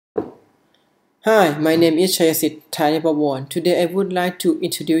Hi, my name is Chayasit Thayapawan. Today I would like to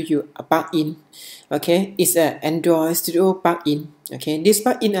introduce you a plugin. Okay, it's an Android Studio plugin. Okay, this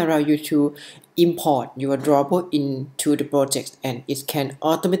plugin allows you to import your drawable into the project, and it can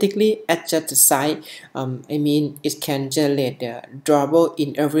automatically adjust the size. It can generate the drawable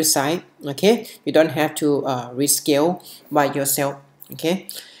in every size. Okay, you don't have to rescale by yourself. Okay,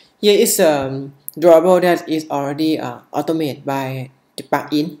 here is a drawable that is already automated by the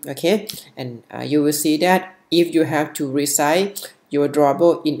plugin. Okay, and you will see that if you have to resize your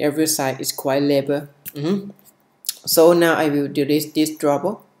drawable in every size, is quite labor. So now I will delete this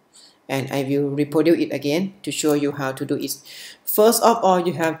drawable and I will reproduce it again to show you how to do it. First of all,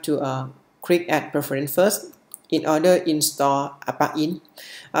 you have to click add preference first in order to install a plugin.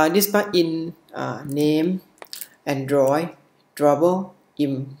 This plugin name Android Drawable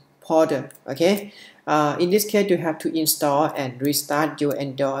Importer. Okay, in this case you have to install and restart your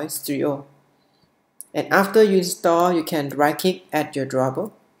Android Studio, and after you install you can right click add your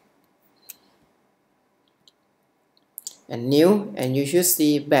drawable and new, and you should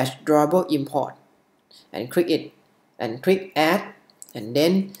see batch drawable import and click it and click add, and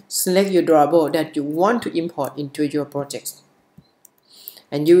then select your drawable that you want to import into your project,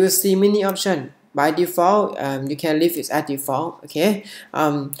 and you will see many options. By default, you can leave it at default. Okay,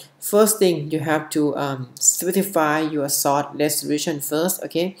 first thing you have to specify your source resolution first.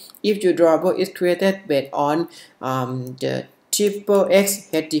 Okay, if your drawable is created based on the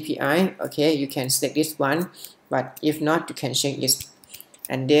XXX HDPI, okay, you can select this one, but if not, you can change it,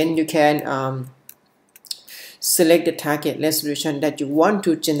 and then you can select the target resolution that you want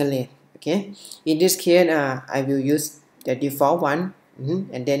to generate. Okay, in this case I will use the default one.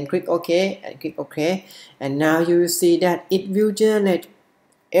 And then click OK and click OK, and now you will see that it will generate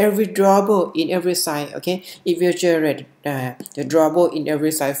every drawable in every size. Okay, it will generate the drawable in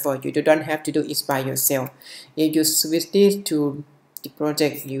every size for you. You don't have to do it by yourself. If you switch this to the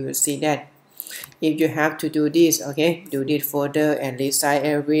project, you will see that if you have to do this, okay, do this further and resize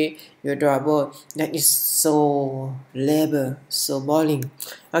every your drawable, that is so labor, so boring.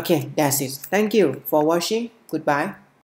 Okay, that's it. Thank you for watching. Goodbye.